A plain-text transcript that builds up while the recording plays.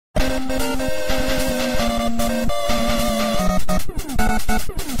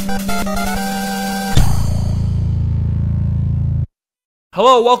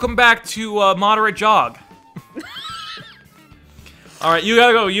Hello, welcome back to Moderate Jog. Alright, you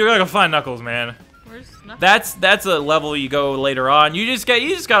gotta go find Knuckles, man. Where's Knuckles? That's a level you go later on. You just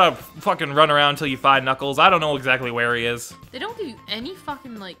gotta fucking run around until you find Knuckles. I don't know exactly where he is. They don't give you any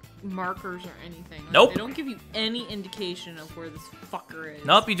fucking, like, markers or anything. Like, Nope. They don't give you any indication of where this fucker is.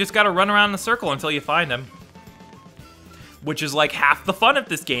 Nope, you just gotta run around in a circle until you find him. Which is like half the fun of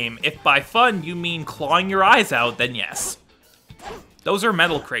this game. If by fun you mean clawing your eyes out, then yes. Those are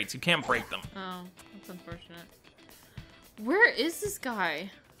metal crates, you can't break them. Oh, that's unfortunate. Where is this guy?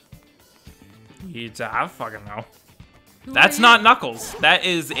 I don't fucking know. Who That's are not you? Knuckles. That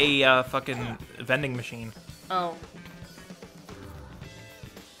is a fucking vending machine. Oh.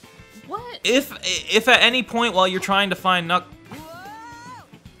 What? If at any point while you're trying to find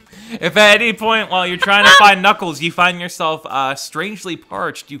If at any point while you're trying to find Knuckles, you find yourself strangely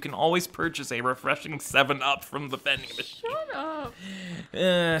parched, you can always purchase a refreshing 7-Up from the vending machine. Shut up.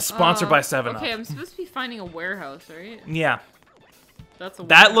 Sponsored by 7-Up. Okay, I'm supposed to be finding a warehouse, right? Yeah. That's a That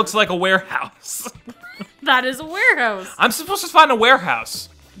warehouse. looks like a warehouse. That is a warehouse. I'm supposed to find a warehouse.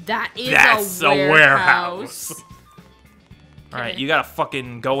 That's a warehouse. Okay. Alright, you gotta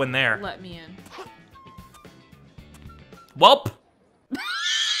fucking go in there. Let me in. Welp.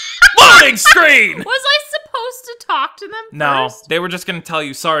 Loading screen! Was I supposed to talk to them No, first? they were just gonna tell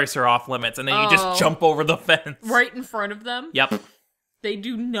you, sorry sir, off limits, and then you Oh. just jump over the fence. Right in front of them? Yep. They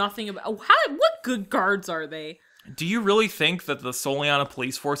do nothing about... Oh, what good guards are they? Do you really think that the Soleanna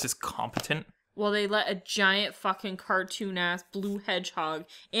police force is competent? Well, they let a giant fucking cartoon-ass blue hedgehog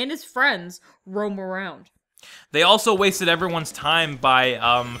and his friends roam around. They also wasted everyone's time by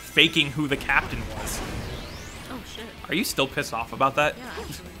faking who the captain was. Oh, shit. Are you still pissed off about that? Yeah,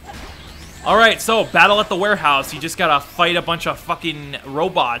 actually. Alright, so battle at the warehouse. You just gotta fight a bunch of fucking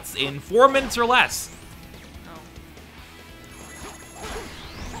robots in 4 minutes or less. Oh.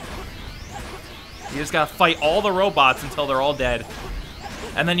 You just gotta fight all the robots until they're all dead.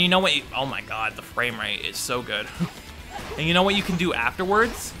 And then you know what oh my god, the frame rate is so good. And you know what you can do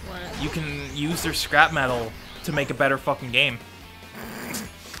afterwards? What? You can use their scrap metal to make a better fucking game.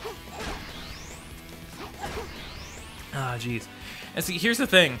 Ah, jeez. And see, here's the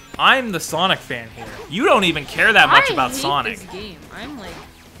thing. I'm the Sonic fan here. You don't even care that much about Sonic. This game. I'm like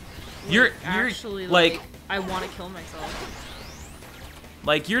You're actually like I want to kill myself.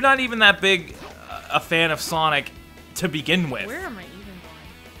 Like, you're not even that big a fan of Sonic to begin with. Where am I even going?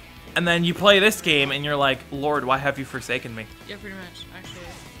 And then you play this game and you're like, Lord, why have you forsaken me? Yeah, pretty much, actually.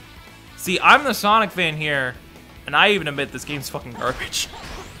 See, I'm the Sonic fan here, and I even admit this game's fucking garbage.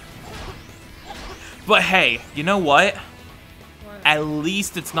 But hey, you know what? What? At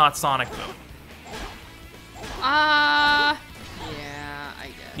least it's not Sonic Boom. Yeah, I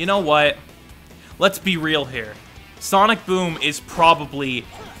guess. You know what? Let's be real here. Sonic Boom is probably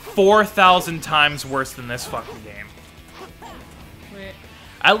 4,000 times worse than this fucking game. Wait.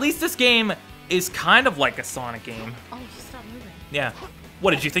 At least this game is kind of like a Sonic game. Oh, stop moving. Yeah.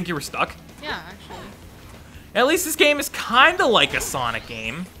 What, did you think you were stuck? Yeah, actually. At least this game is kind of like a Sonic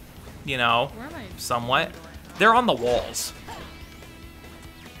game. You know, Where am I? somewhat. They're on the walls.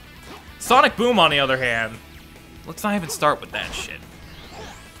 Sonic Boom, on the other hand, let's not even start with that shit.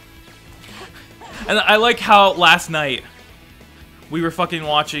 And I like how last night we were fucking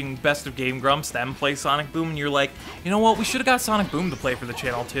watching Best of Game Grumps, them play Sonic Boom, and you're like, you know what, we should have got Sonic Boom to play for the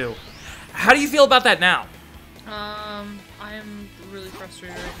channel too. How do you feel about that now? I am really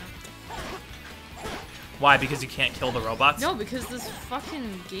frustrated right now. Why? Because you can't kill the robots? No, because this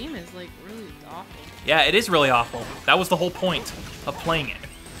fucking game is, like, really awful. Yeah, it is really awful. That was the whole point of playing it.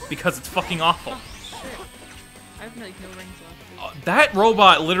 Because it's fucking awful. Oh, shit. I have, like, no rings left. That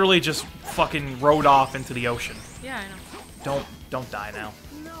robot literally just fucking rode off into the ocean. Yeah, I know. Don't die now.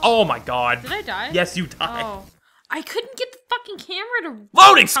 No. Oh my god. Did I die? Yes, you died. Oh. I couldn't get the fucking camera to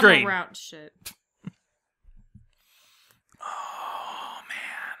Loading come screen! around. Shit. Oh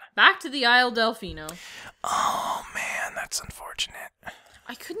man. Back to the Isle Delfino. Oh man, that's unfortunate.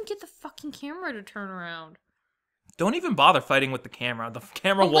 I couldn't get the fucking camera to turn around. Don't even bother fighting with the camera. The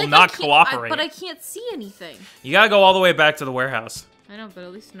camera will Like, not cooperate. but I can't see anything. You gotta go all the way back to the warehouse. I know, but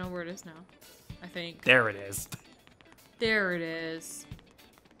at least know where it is now. I think. There it is. There it is.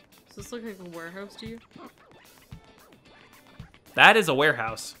 Does this look like a warehouse to you? That is a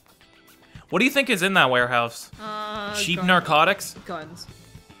warehouse. What do you think is in that warehouse? Cheap guns. narcotics? Guns.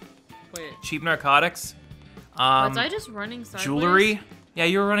 Wait. Cheap narcotics? Was I just running sideways? Jewelry? Yeah,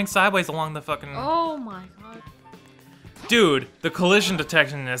 you were running sideways along the fucking... Oh my god. Dude, the collision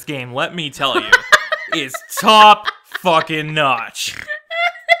detection in this game, let me tell you, is top fucking notch.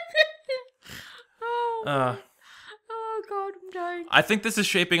 Oh god, I'm dying. I think this is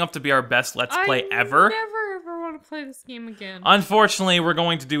shaping up to be our best Let's Play ever. I never ever want to play this game again. Unfortunately, we're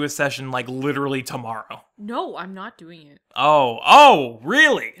going to do a session like literally tomorrow. No, I'm not doing it. Oh,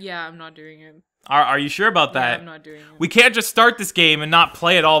 really? Yeah, I'm not doing it. Are you sure about that? Yeah, I'm not doing it. We can't just start this game and not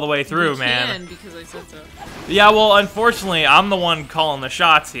play it all the way through, man. We can, because I said so. Yeah, well, unfortunately, I'm the one calling the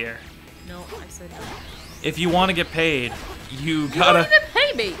shots here. No, I said no. If you want to get paid, you You gotta... don't even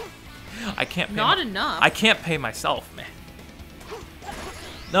pay me! I can't pay Not enough. I can't pay myself, man.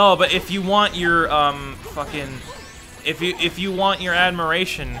 No, but if you want your, If you want your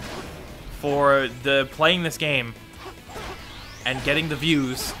admiration for playing this game and getting the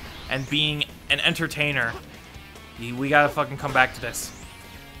views and being an entertainer, we gotta fucking come back to this.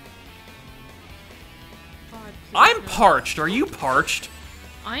 God, I'm no. parched. Are you parched?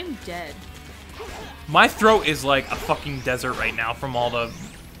 I'm dead. My throat is like a fucking desert right now from all the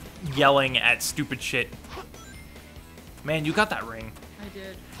yelling at stupid shit. Man, you got that ring. I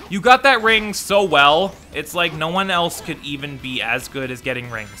did. You got that ring so well, it's like no one else could even be as good as getting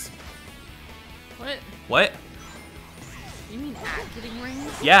rings. What? What? You mean at getting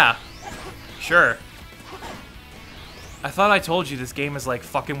rings? Yeah. Sure. I thought I told you this game is like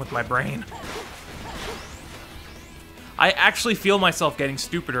fucking with my brain. I actually feel myself getting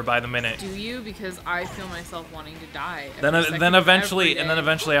stupider by the minute. Do you? Because I feel myself wanting to die. Then eventually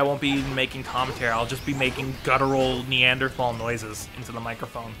I won't be even making commentary. I'll just be making guttural Neanderthal noises into the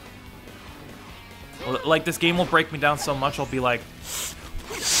microphone. Like this game will break me down so much I'll be like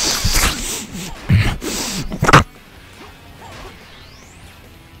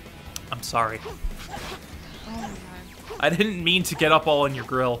I'm sorry. Oh my god. I didn't mean to get up all in your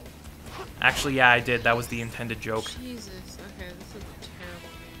grill. Actually, yeah, I did. That was the intended joke. Jesus. Okay, this is a terrible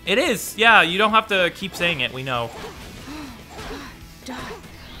game. It is. Yeah, you don't have to keep saying it. We know. Die.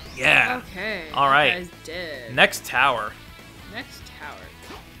 Yeah. Okay. All right. That guy's dead. Next tower. Next tower.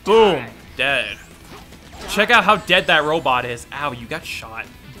 Boom. Die. Dead. Die. Check out how dead that robot is. Ow, you got shot.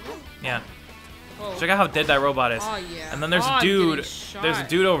 Yeah. Whoa. Check out how dead that robot is. Oh yeah. And then there's Oh, a I'm dude. getting shot. There's a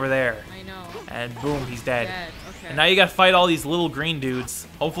dude over there. I know. And boom, he's dead. Dead. Okay. And now you gotta fight all these little green dudes.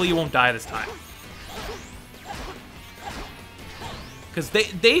 Hopefully you won't die this time. Because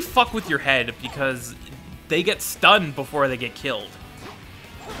they fuck with your head because they get stunned before they get killed.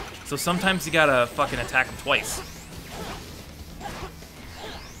 So sometimes you gotta fucking attack them twice.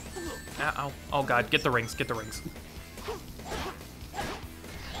 Ow, ow. Oh god, get the rings, get the rings.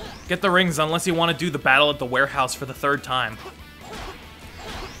 Get the rings unless you want to do the battle at the warehouse for the 3rd time.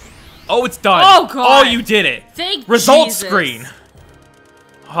 Oh, it's done. Oh, God. Oh, you did it. Thank Result Jesus. screen.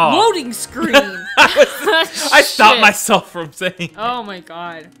 Oh. Loading screen. I stopped Shit. myself from saying it. Oh my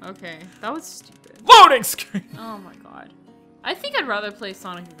god. Okay. That was stupid. Loading screen. Oh my god. I think I'd rather play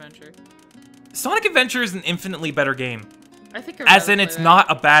Sonic Adventure. Sonic Adventure is an infinitely better game. I think As in, it's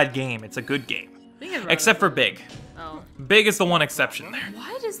not a bad game. It's a good game. Except for Big. Oh. Big is the one exception there.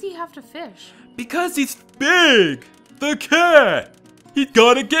 Why does he have to fish? Because he's Big! The cat! He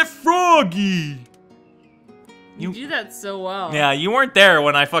gotta get froggy! You do that so well. Yeah, you weren't there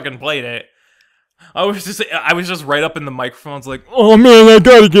when I fucking played it. I was just right up in the microphones like, oh man, I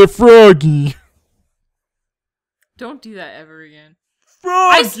gotta get froggy! Don't do that ever again.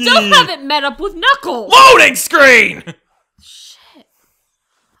 Froggy! I still haven't met up with Knuckles! Loading screen! Shit.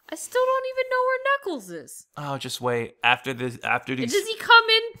 I still don't even know where Knuckles is. Oh, just wait. After these... Does he come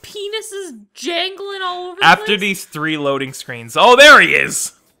in, penises jangling all over the After place? these 3 loading screens. Oh, there he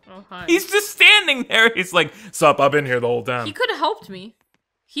is! Oh, hi. He's just standing there. He's like, sup, I've been here the whole time. He could have helped me.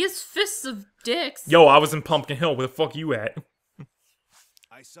 He has fists of dicks. Yo, I was in Pumpkin Hill. Where the fuck you at?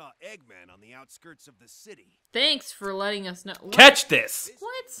 I saw Eggman on the outskirts of the city. Thanks for letting us know. What? Catch this!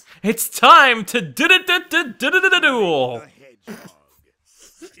 What? It's time to duel! The hedgehog.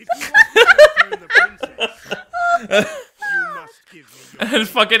 If you want to return the princess, you must give me your And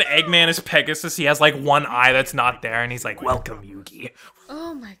fucking Eggman is Pegasus. He has like one eye that's not there, and he's like, welcome, Yugi.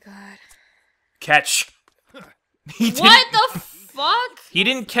 Oh my god. Catch. He didn't, What the fuck? He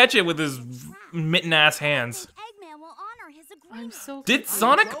didn't catch it with his mitten-ass hands. Eggman will honor his agreement. I'm so Did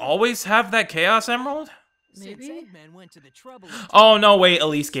Sonic always have that Chaos Emerald? Maybe. Eggman went to the trouble of Oh, no, wait.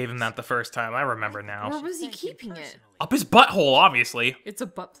 Elise gave him that the first time. I remember now. Where was he keeping it? Up his butthole, obviously. It's a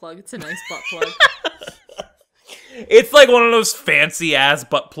butt plug. It's a nice butt plug. It's like one of those fancy-ass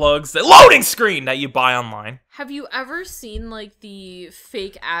butt plugs. That loading screen that you buy online. Have you ever seen like the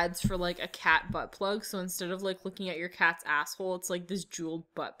fake ads for like a cat butt plug? So instead of like looking at your cat's asshole, it's like this jeweled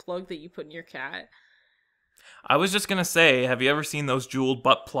butt plug that you put in your cat. I was just gonna say, have you ever seen those jeweled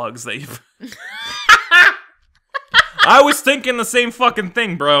butt plugs that you... I was thinking the same fucking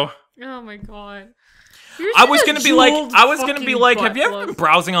thing, bro. Oh my god. I was gonna be like, have you ever butt been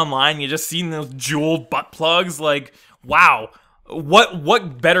browsing online? You just seen those jeweled butt plugs? Like, wow,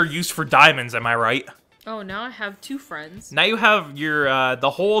 what better use for diamonds? Am I right? Oh, now I have 2 friends. Now you have your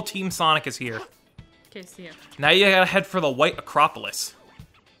the whole Team Sonic is here. Okay, see ya. Now you gotta head for the White Acropolis.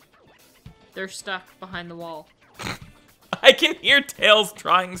 They're stuck behind the wall. I can hear Tails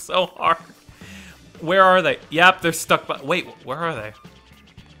trying so hard. Where are they? Yep, they're stuck. But wait, where are they?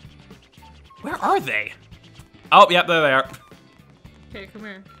 Where are they? Oh, yep, there they are. Okay, come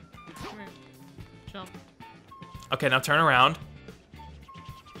here. Come here. Jump. Okay, now turn around.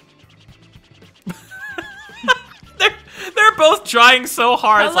 they're both trying so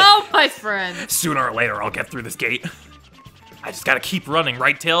hard. It's Hello, like, my friend. sooner or later, I'll get through this gate. I just gotta keep running,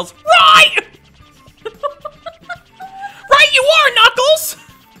 right, Tails? Right! Right you are, Knuckles!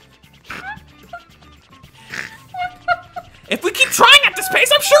 If we keep trying at this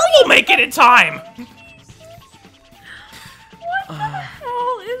pace, I'm sure we'll make it in time! What the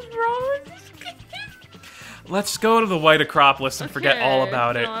hell is wrong with this game? Let's go to the White Acropolis and forget all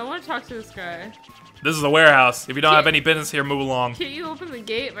about it. No, I want to talk to this guy. This is a warehouse. If you don't have any business here, move along. Can't you open the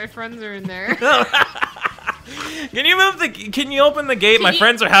gate? My friends are in there. Can you open the gate? My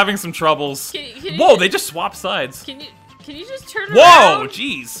friends are having some troubles. Whoa, they just swapped sides. Can you just turn Whoa, around?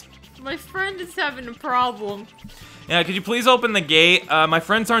 jeez. My friend is having a problem. Yeah, could you please open the gate? My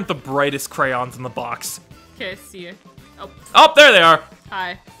friends aren't the brightest crayons in the box. Okay, see ya. Oh, Oh, there they are.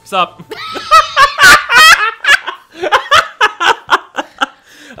 hi. What's up?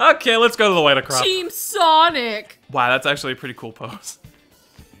 Okay, let's go to the White Acropolis. Team Sonic. Wow, that's actually a pretty cool pose.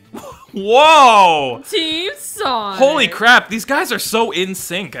 Whoa! Team Sonic. Holy crap, these guys are so in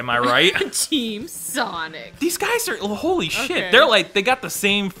sync, am I right? Team Sonic. These guys are, holy shit, Okay. they're like, they got the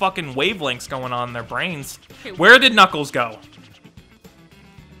same fucking wavelengths going on in their brains. Okay, Where did Knuckles go?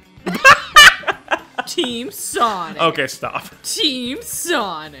 Team Sonic. Okay, stop. Team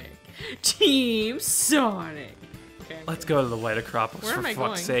Sonic. Team Sonic. Okay, Let's go to the White Acropolis Where for am I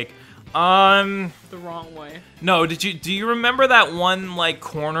fuck's going? sake. the wrong way. No, do you remember that one, like,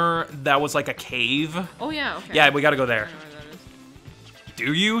 corner that was like a cave? Oh yeah, okay. Yeah, we gotta go I there. know where that is.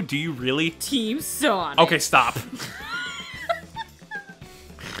 Do you? Do you really? Team Sonic. Okay, stop.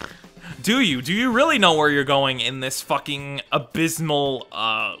 Do you? Do you really know where you're going in this fucking abysmal,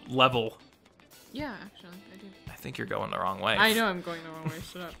 level? Yeah, actually, I do. I think you're going the wrong way. I know I'm going the wrong way.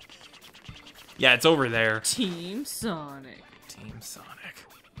 Shut up. Yeah, it's over there. Team Sonic. Team Sonic.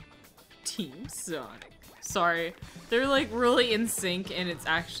 Team Sonic. Sorry. They're like really in sync and it's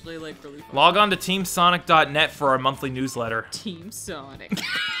actually like really fun. Log on to teamsonic.net for our monthly newsletter. Team Sonic.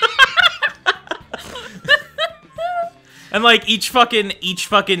 And like each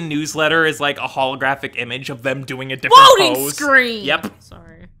fucking newsletter is like a holographic image of them doing a different Loading pose. screen! Yep.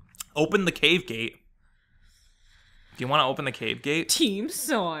 Sorry. Open the cave gate. Do you want to open the cave gate? Team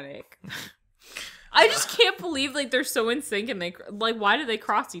Sonic. I just can't believe like they're so in sync and they like why do they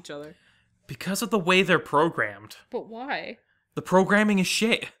cross each other? Because of the way they're programmed. But why? The programming is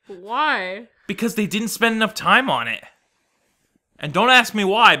shit. But why? Because they didn't spend enough time on it. And don't ask me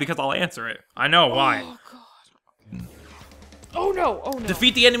why, because I'll answer it. I know why. Oh god. Oh no, oh no.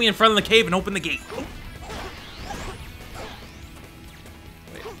 Defeat the enemy in front of the cave and open the gate.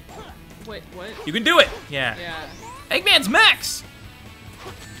 Wait, what? You can do it. Yeah. Yeah. Eggman's Max.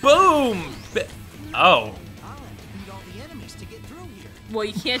 Boom. Oh. Well,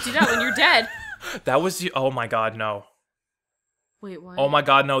 you can't do that when you're dead. That was you. Oh my god, no. Wait, what? Oh my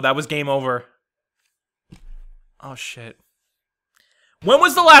god, no. That was game over. Oh shit. When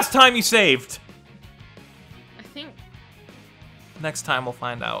was the last time you saved? I think. Next time we'll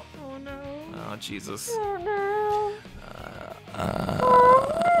find out. Oh no. Oh Jesus. Oh no.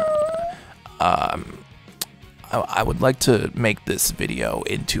 I would like to make this video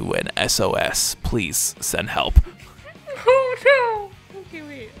into an SOS. Please send help. Oh no.